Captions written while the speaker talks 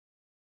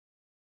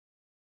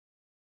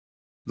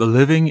The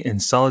Living in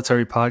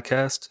Solitary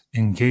podcast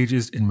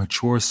engages in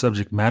mature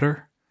subject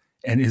matter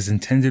and is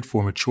intended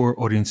for mature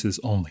audiences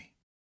only.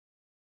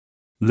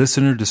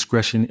 Listener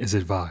discretion is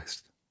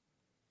advised.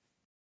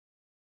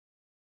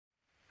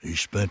 He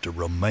spent the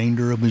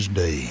remainder of his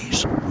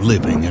days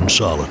living in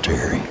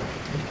solitary,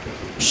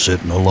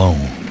 sitting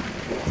alone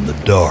in the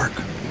dark,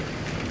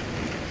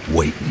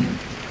 waiting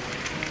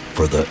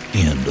for the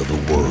end of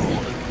the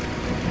world.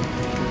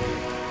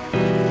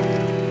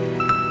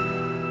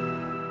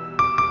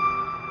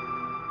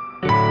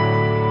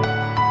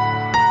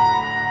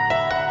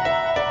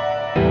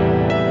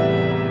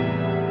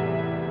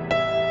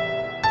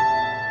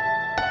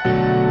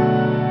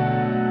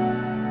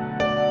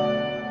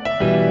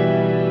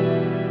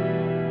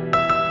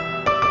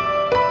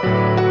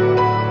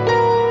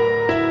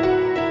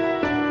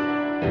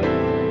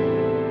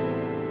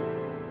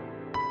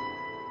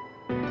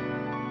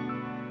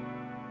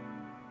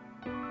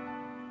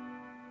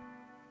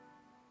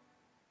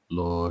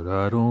 Lord,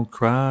 I don't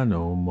cry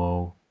no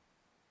more.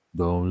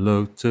 Don't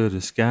look to the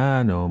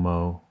sky no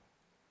more.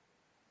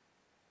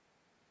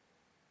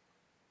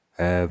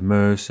 Have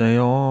mercy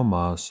on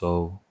my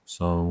soul.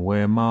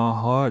 Somewhere my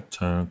heart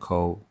turned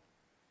cold.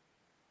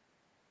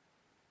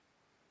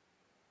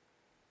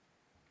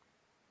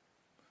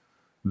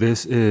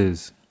 This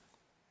is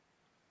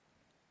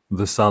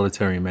The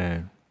Solitary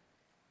Man.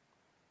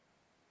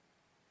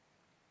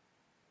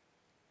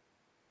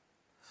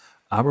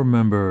 I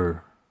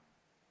remember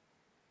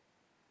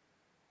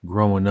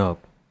growing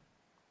up,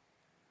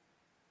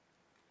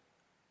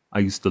 I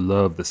used to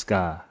love the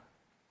sky.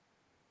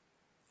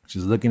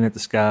 Just looking at the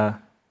sky,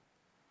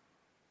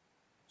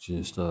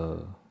 just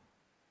you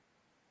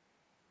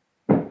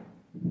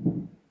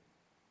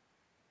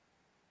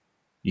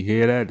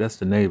hear that? That's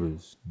the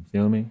neighbors. You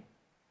feel me?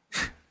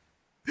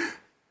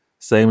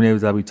 Same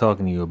neighbors I be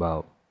talking to you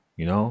about,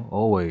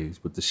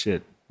 always with the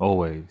shit,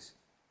 always.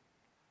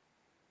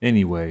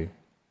 Anyway,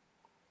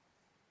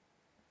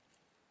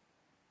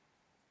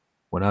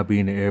 when I be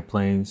in the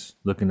airplanes,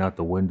 looking out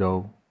the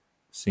window,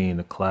 seeing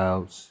the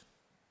clouds,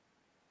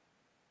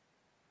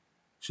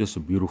 it's just a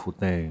beautiful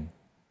thing.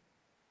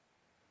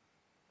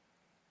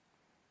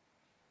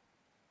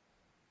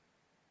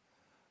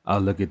 I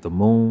look at the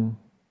moon,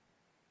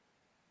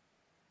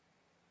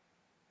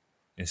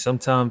 and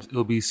sometimes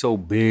it'll be so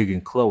big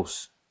and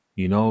close,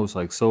 it's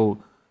like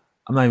so,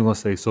 I'm not even gonna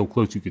say so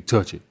close you could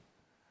touch it,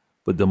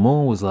 but the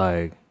moon was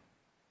like,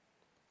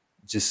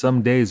 just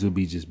some days would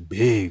be just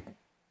big,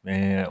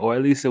 man, or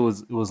at least it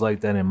was like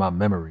that in my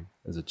memory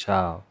as a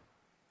child.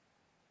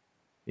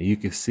 And you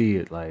could see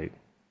it like,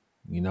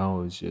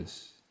 it's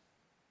just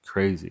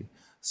crazy.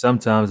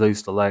 Sometimes I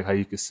used to like how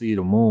you could see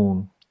the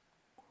moon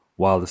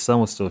while the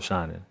sun was still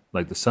shining.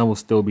 Like the sun would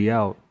still be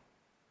out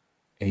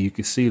and you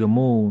could see the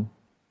moon,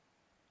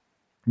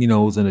 it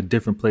was in a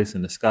different place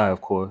in the sky,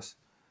 of course.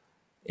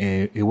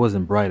 And it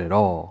wasn't bright at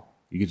all.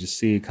 You could just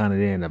see it kind of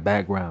there in the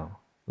background,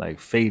 like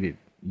faded,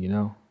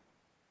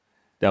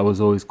 That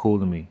was always cool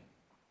to me.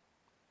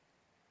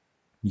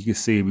 You could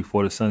see it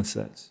before the sun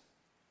sets.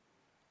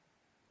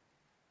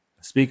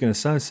 Speaking of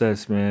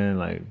sunsets, man,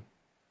 like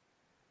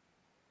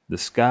the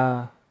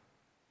sky,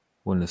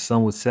 when the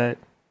sun would set,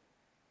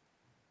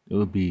 it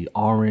would be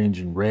orange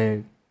and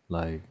red.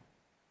 Like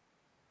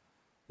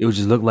it would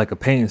just look like a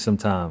painting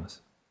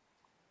sometimes.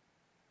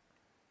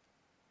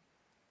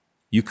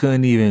 You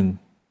couldn't even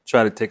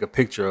try to take a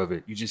picture of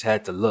it. You just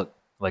had to look.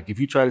 Like if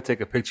you try to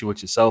take a picture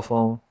with your cell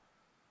phone,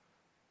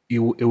 it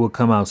would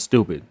come out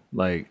stupid.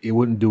 Like it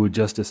wouldn't do it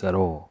justice at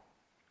all.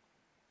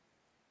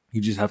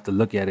 You just have to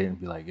look at it and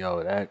be like,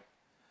 yo,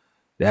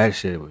 that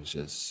shit was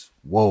just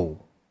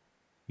whoa,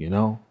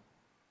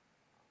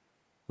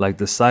 Like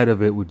the sight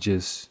of it would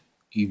just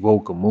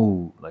evoke a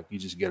mood. Like you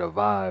just get a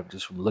vibe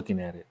just from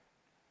looking at it.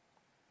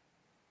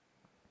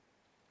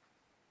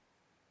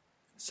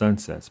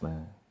 Sunsets,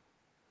 man.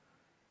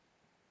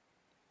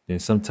 Then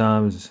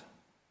sometimes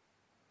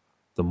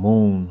the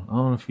moon, I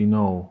don't know if you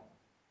know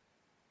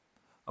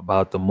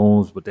about the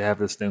moons, but they have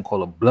this thing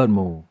called a blood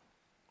moon,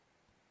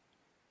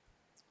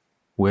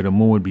 where the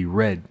moon would be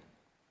red.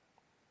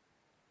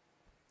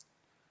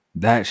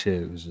 That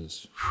shit was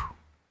just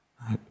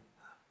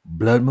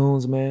blood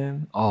moons,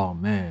 man. Oh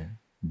man,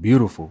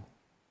 beautiful.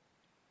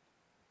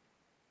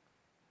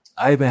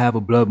 I even have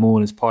a blood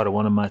moon as part of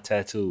one of my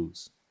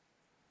tattoos.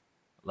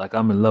 Like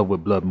I'm in love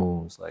with blood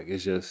moons. Like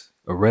it's just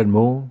a red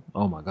moon.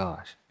 Oh my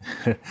gosh.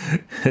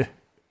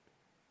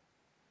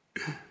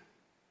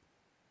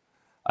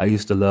 I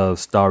used to love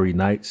starry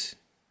nights,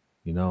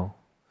 you know.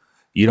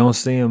 You don't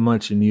see them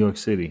much in New York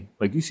City.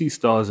 Like you see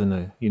stars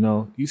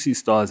you see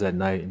stars at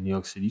night in New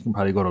York City. You can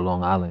probably go to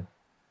Long Island,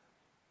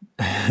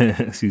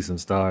 see some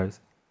stars.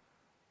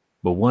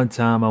 But one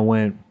time I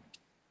went,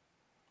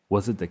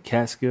 was it the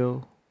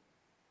Catskill?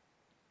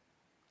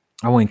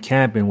 I went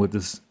camping with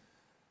this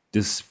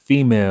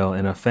female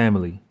and her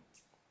family.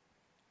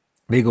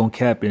 They go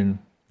camping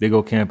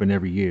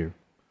every year.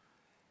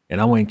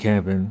 And I went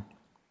camping,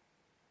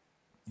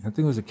 I think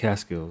it was the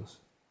Catskills.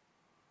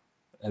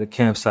 at a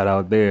campsite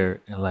out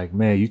there, and like,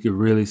 man, you could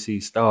really see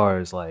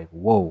stars. Like,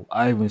 whoa,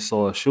 I even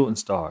saw a shooting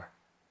star.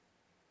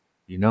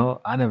 You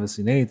know, I never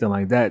seen anything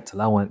like that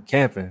till I went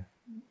camping.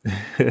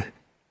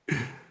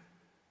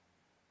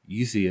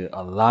 You see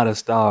a lot of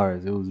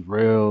stars. It was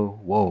real.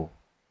 Whoa.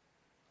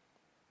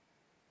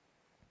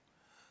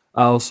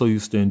 I also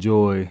used to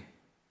enjoy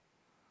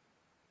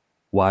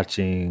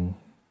watching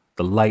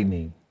the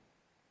lightning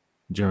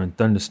during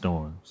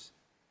thunderstorms.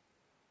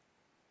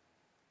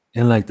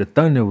 And like the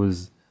thunder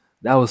was,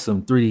 that was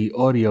some 3D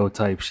audio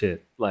type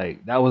shit.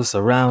 Like that was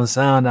surround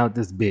sound out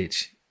this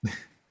bitch.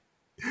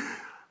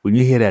 When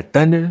you hear that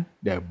thunder,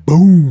 that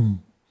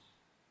boom,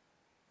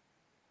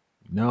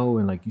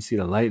 and like you see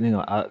the lightning,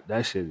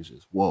 that shit is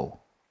just whoa.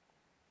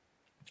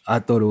 I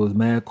thought it was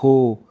mad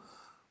cool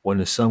when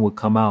the sun would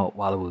come out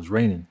while it was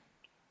raining.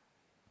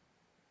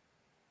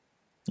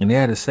 And they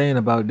had a saying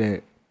about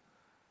that.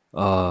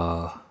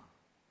 Uh,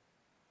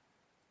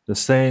 the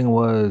saying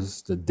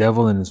was the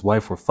devil and his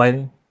wife were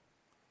fighting.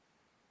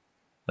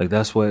 Like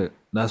that's what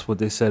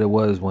they said it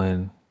was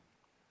when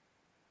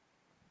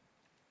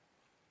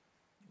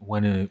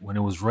it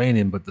was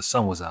raining, but the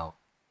sun was out.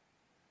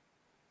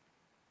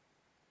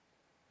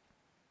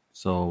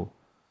 So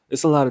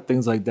it's a lot of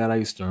things like that I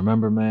used to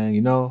remember, man.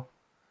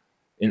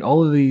 And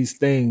all of these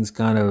things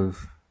kind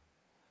of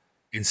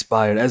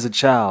inspired as a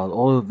child.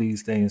 All of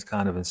these things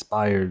kind of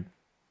inspired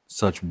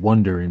such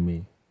wonder in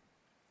me,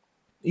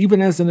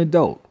 even as an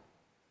adult.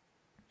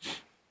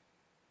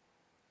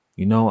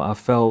 I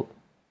felt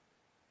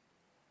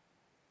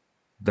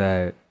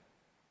that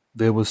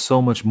there was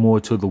so much more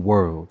to the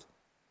world.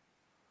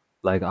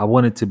 Like I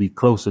wanted to be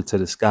closer to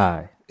the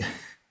sky.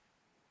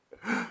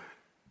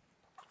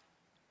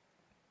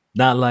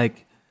 Not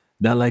like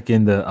not like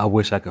in the I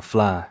wish I could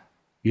fly.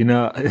 You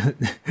know?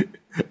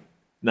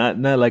 Not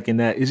like in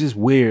that. It's just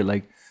weird.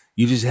 Like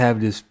you just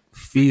have this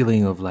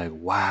feeling of like,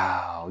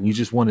 wow. You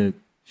just want to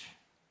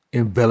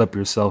envelop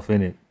yourself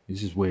in it.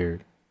 It's just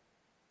weird.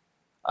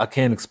 I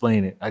can't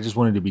explain it. I just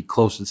wanted to be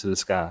closer to the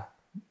sky.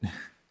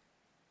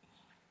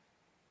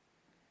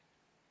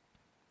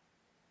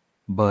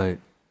 But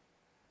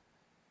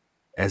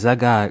as I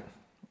got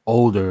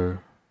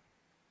older,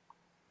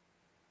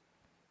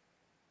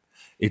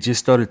 it just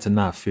started to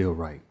not feel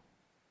right.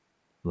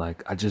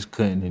 Like I just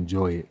couldn't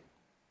enjoy it.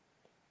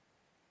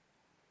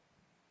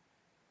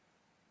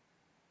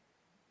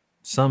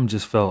 Some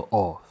just felt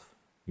off,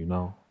 you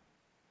know?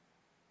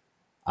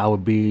 I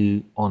would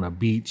be on a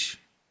beach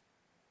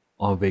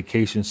on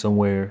vacation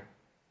somewhere,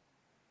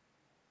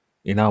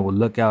 and I would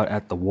look out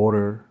at the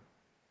water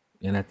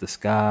and at the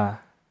sky,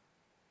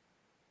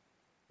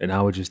 and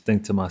I would just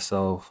think to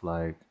myself,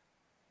 like,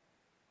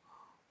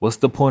 what's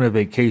the point of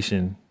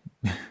vacation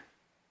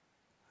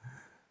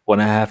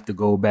when I have to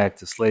go back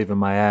to slaving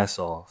my ass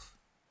off?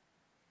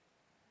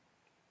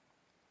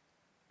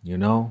 You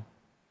know?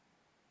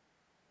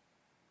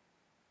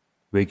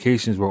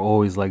 Vacations were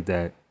always like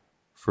that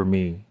for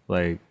me.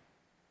 Like,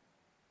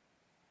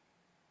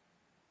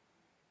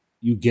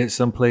 you get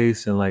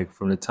someplace, and like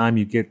from the time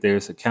you get there,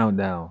 it's a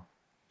countdown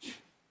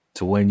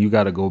to when you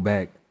got to go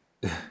back.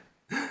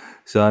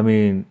 So, I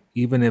mean,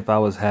 even if I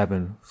was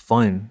having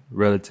fun,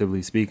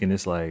 relatively speaking,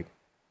 it's like,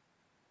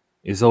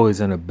 it's always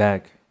in the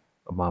back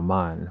of my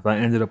mind. If I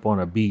ended up on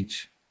a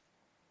beach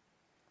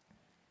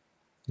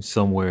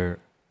somewhere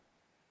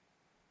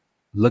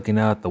looking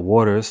out at the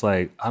water, it's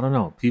like, I don't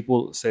know.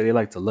 People say they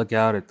like to look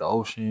out at the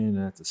ocean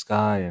and at the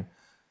sky. And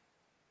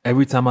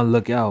every time I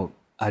look out,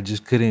 I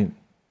just couldn't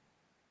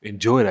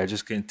enjoy it. I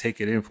just couldn't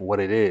take it in for what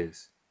it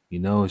is.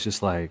 It's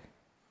just like,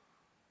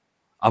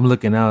 I'm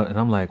looking out and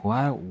I'm like,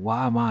 why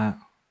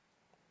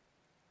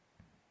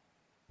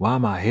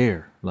am I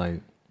here?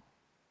 Like,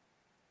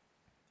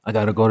 I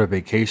got to go to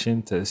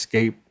vacation to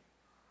escape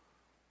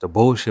the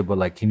bullshit, but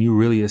like, can you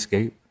really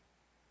escape?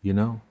 You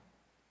know?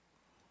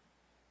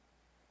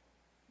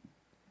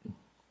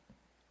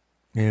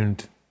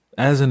 And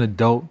as an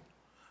adult,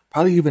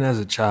 probably even as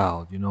a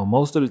child,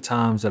 most of the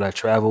times that I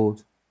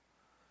traveled,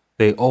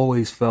 they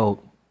always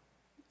felt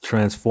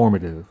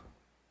transformative.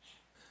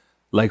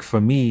 Like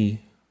for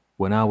me,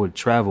 when I would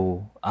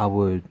travel, I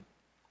would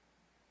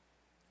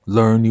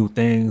learn new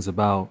things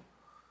about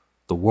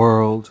the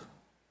world,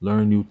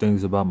 learn new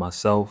things about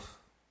myself.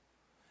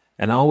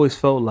 And I always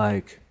felt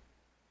like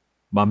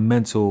my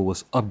mental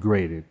was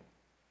upgraded.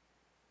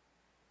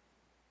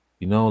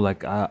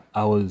 Like I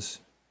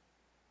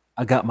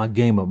got my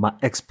game up, my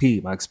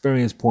XP, my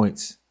experience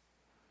points,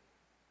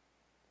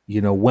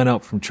 went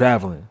up from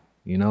traveling,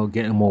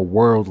 getting more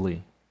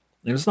worldly.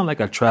 And it's not like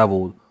I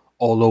traveled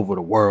all over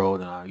the world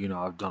and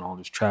I've done all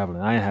this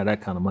traveling. I ain't had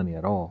that kind of money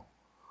at all.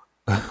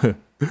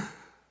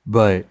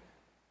 But,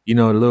 the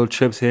little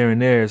trips here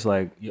and there, it's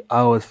like I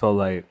always felt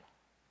like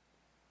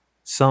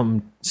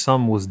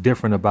something was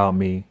different about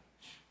me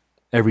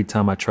every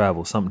time I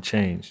traveled. Something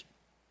changed.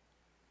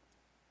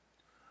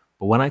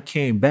 But when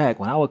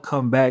I would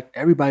come back,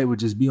 everybody would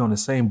just be on the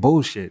same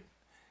bullshit.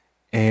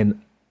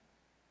 And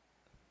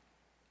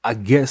I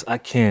guess I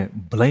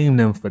can't blame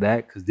them for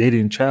that because they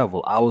didn't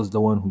travel. I was the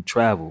one who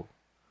traveled.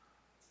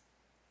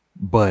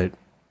 But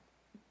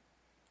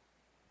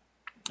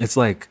it's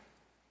like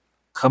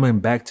coming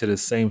back to the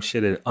same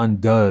shit. It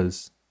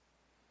undoes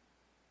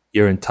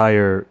your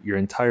entire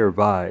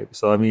vibe.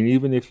 So I mean,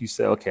 even if you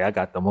say, okay, I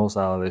got the most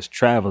out of this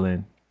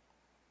traveling,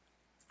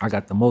 I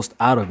got the most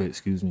out of it,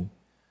 excuse me.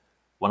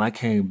 When I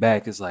came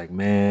back, it's like,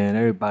 man,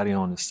 everybody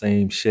on the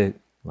same shit.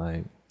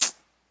 Like,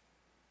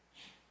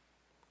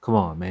 come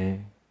on,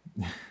 man.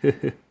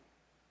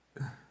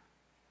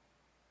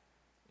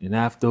 And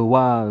after a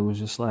while, it was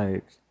just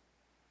like,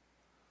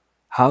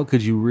 how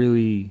could you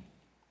really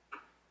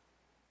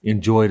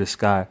enjoy the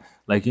sky?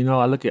 Like,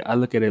 I look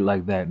at it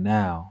like that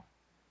now,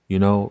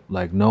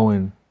 like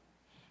knowing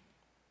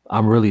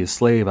I'm really a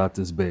slave out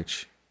this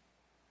bitch.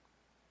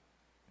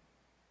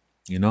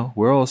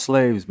 We're all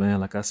slaves, man,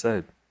 like I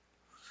said.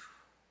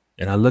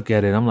 And I look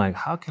at it, I'm like,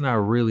 how can I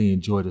really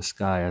enjoy the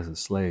sky as a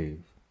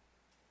slave?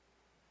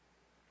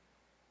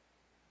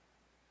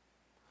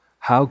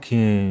 How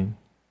can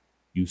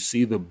you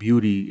see the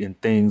beauty in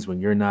things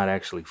when you're not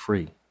actually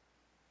free?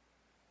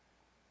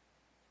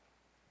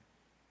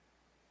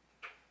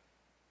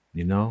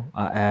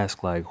 I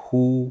ask, like,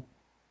 who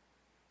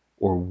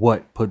or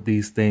what put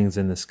these things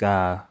in the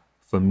sky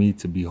for me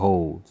to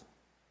behold?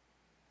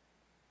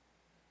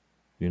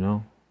 You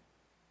know,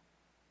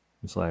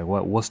 it's like,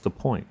 what's the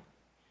point?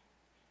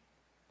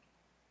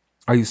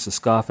 I used to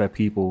scoff at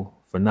people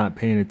for not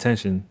paying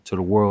attention to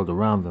the world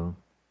around them.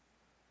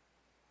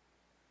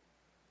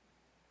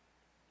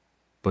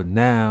 But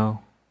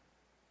now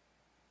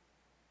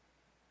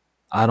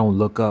I don't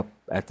look up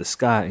at the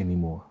sky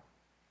anymore.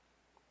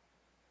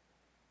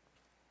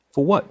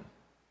 For what?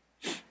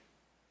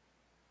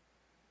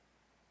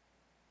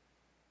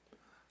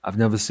 I've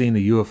never seen a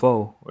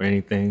UFO or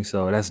anything,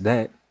 so that's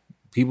that.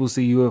 People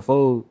see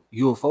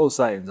UFO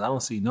sightings. I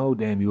don't see no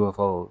damn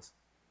UFOs.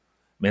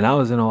 Man, I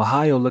was in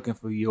Ohio looking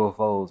for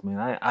UFOs. Man,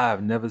 I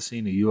have never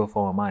seen a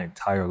UFO in my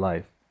entire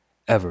life,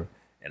 ever.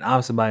 And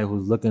I'm somebody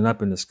who's looking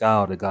up in the sky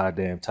all the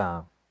goddamn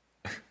time.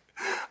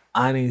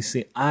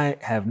 I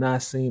have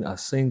not seen a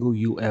single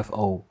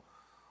UFO,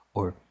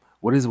 or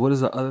what is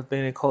the other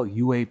thing they call it?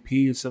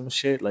 UAP or some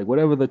shit? Like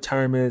whatever the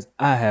term is,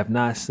 I have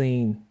not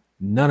seen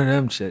none of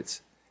them shits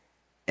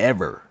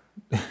ever.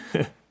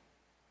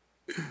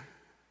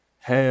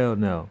 Hell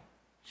no.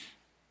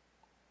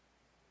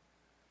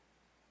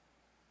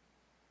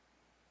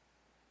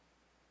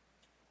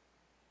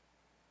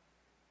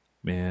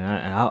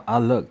 Man, I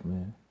look,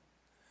 man.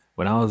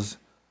 When I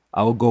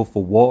would go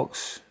for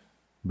walks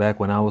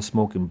back when I was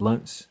smoking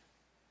blunts.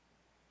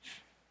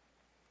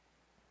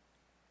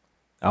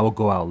 I would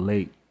go out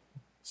late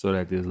so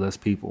that there's less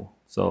people.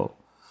 So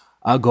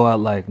I'll go out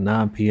like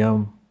 9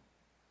 p.m.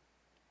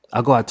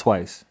 I'll go out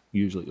twice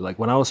usually. Like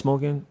when I was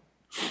smoking,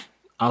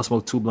 I'll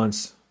smoke 2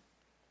 blunts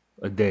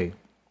a day.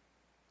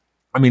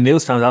 I mean, there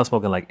was times I was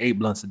smoking like 8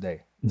 blunts a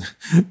day,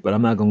 but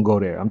I'm not gonna go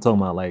there. I'm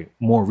talking about like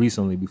more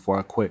recently before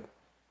I quit.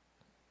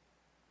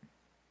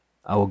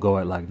 I would go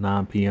at like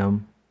 9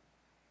 p.m.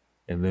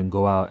 and then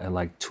go out at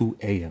like 2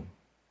 a.m.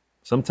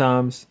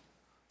 Sometimes,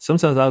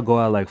 sometimes I'll go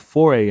out like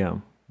 4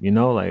 a.m.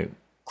 Like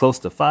close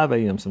to 5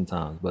 a.m.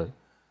 sometimes.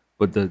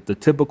 But the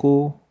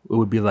typical it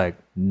would be like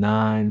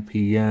 9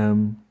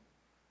 p.m.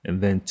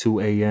 and then 2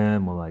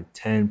 a.m. or like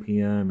 10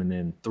 p.m. and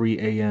then 3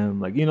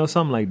 a.m. Like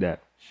something like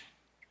that.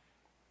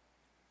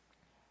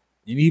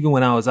 And even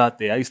when I was out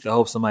there, I used to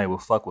hope somebody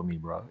would fuck with me,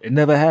 bro. It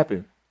never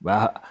happened,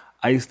 but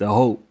I used to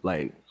hope.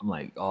 Like I'm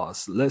like, oh,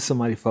 let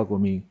somebody fuck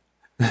with me.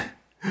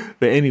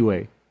 But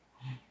anyway,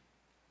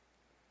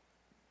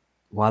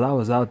 while I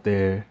was out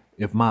there,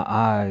 if my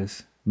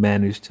eyes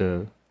managed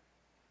to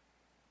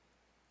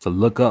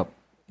look up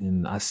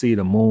and I see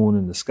the moon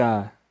in the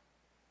sky,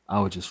 I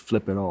would just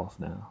flip it off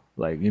now.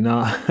 Like,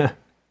 I'm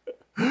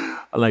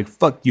like,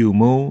 fuck you,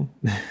 moon.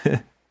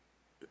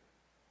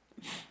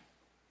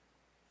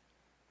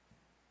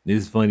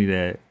 It's funny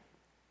that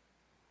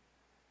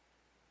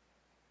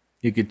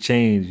it could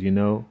change,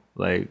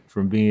 like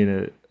from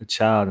being a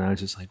child, and I was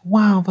just like,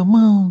 wow, the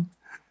moon.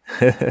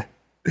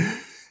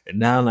 And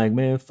now I'm like,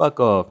 man, fuck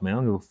off, man. I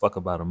don't give a fuck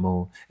about a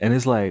moon. And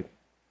it's like,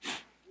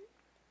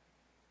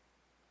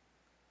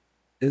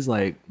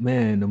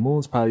 man, the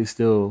moon's probably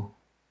still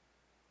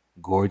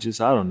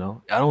gorgeous. I don't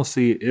know. I don't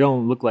see it. It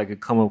don't look like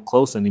it come up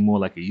close anymore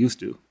like it used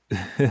to.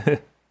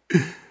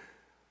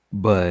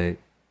 But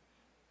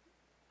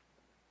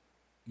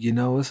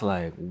it's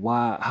like,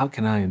 why? How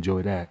can I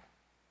enjoy that?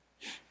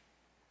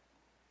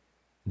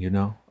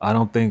 I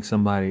don't think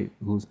somebody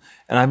who's,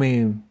 and I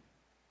mean,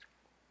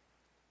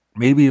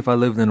 maybe if I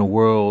lived in a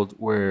world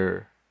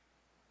where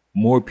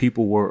more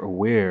people were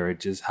aware of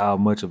just how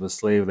much of a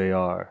slave they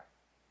are,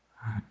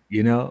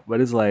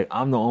 but it's like,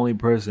 I'm the only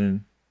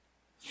person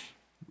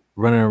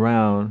running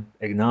around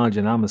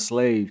acknowledging I'm a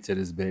slave to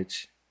this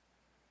bitch.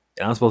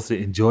 And I'm supposed to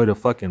enjoy the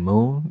fucking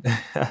moon.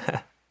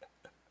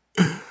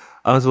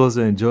 I'm supposed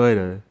to enjoy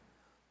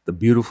the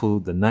beautiful,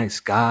 the night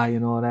sky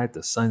and all that,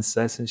 the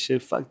sunsets and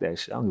shit. Fuck that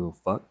shit. I don't give a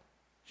fuck.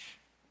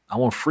 I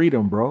want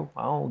freedom, bro.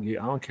 I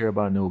don't care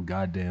about no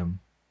goddamn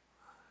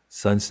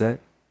sunset.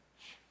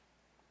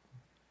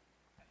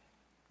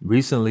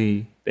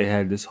 Recently, they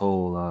had this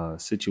whole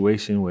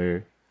situation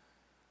where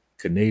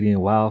Canadian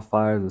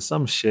wildfires or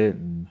some shit,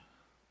 and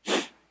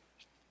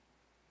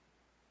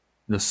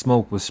the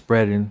smoke was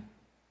spreading.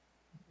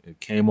 It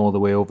came all the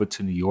way over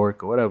to New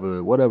York or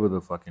whatever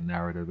the fucking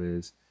narrative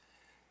is,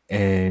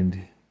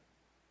 and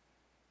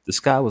the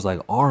sky was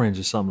like orange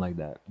or something like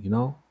that, you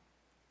know.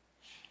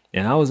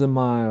 And I was in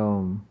my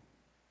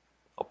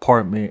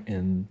apartment,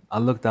 and I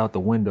looked out the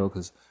window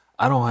because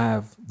I don't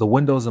have the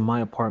windows in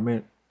my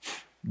apartment.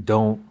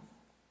 Don't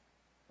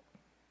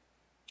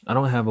I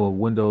don't have a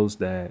windows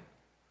that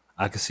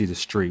I can see the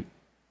street.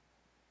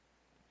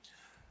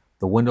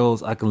 The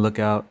windows I can look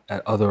out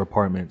at other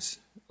apartments.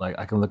 Like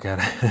I can look at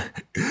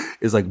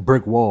it's like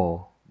brick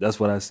wall. That's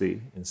what I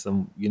see. And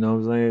some, you know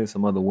what I'm saying?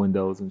 Some other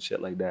windows and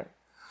shit like that.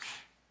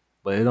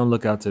 But it don't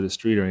look out to the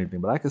street or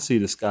anything. But I can see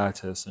the sky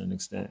to a certain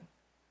extent.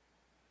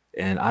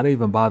 And I didn't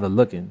even bother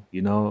looking,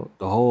 you know,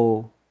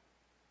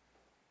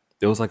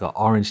 there was like an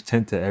orange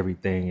tint to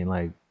everything. And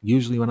like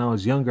usually when I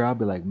was younger, I'd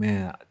be like,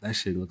 man, that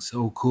shit looks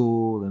so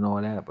cool and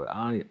all that. But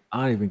I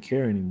don't even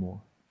care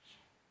anymore.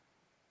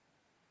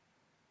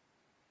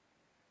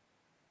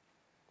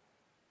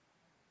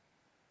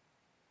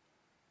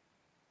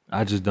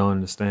 I just don't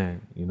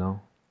understand, you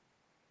know?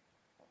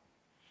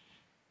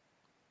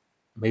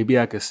 Maybe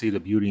I could see the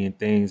beauty in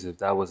things if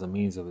that was a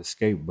means of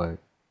escape, but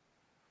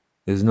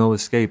there's no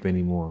escape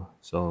anymore.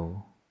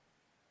 So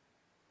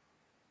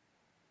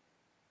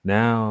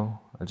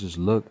now I just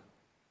look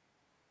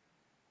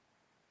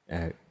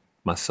at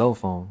my cell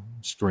phone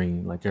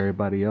screen like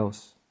everybody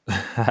else.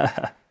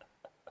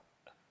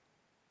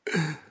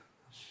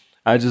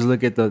 I just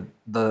look at the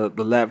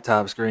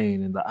laptop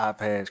screen and the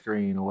iPad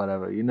screen or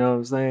whatever. You know what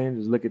I'm saying?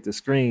 Just look at the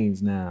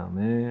screens now,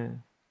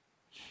 man.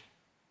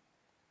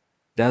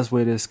 That's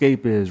where the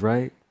escape is,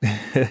 right?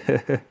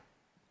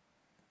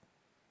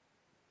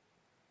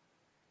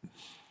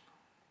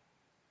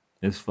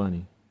 It's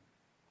funny.